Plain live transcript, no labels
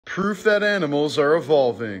Proof that animals are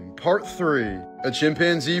evolving. Part 3. A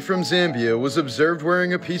chimpanzee from Zambia was observed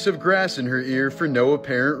wearing a piece of grass in her ear for no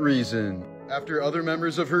apparent reason. After other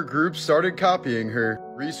members of her group started copying her,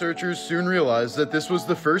 researchers soon realized that this was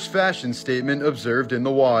the first fashion statement observed in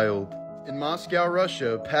the wild. In Moscow,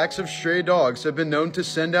 Russia, packs of stray dogs have been known to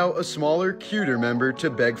send out a smaller, cuter member to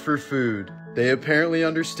beg for food. They apparently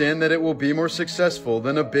understand that it will be more successful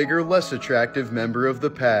than a bigger, less attractive member of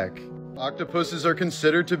the pack. Octopuses are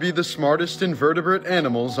considered to be the smartest invertebrate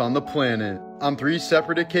animals on the planet. On 3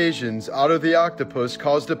 separate occasions, Otto the octopus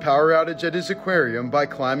caused a power outage at his aquarium by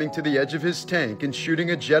climbing to the edge of his tank and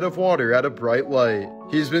shooting a jet of water at a bright light.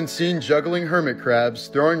 He's been seen juggling hermit crabs,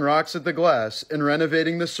 throwing rocks at the glass, and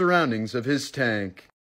renovating the surroundings of his tank.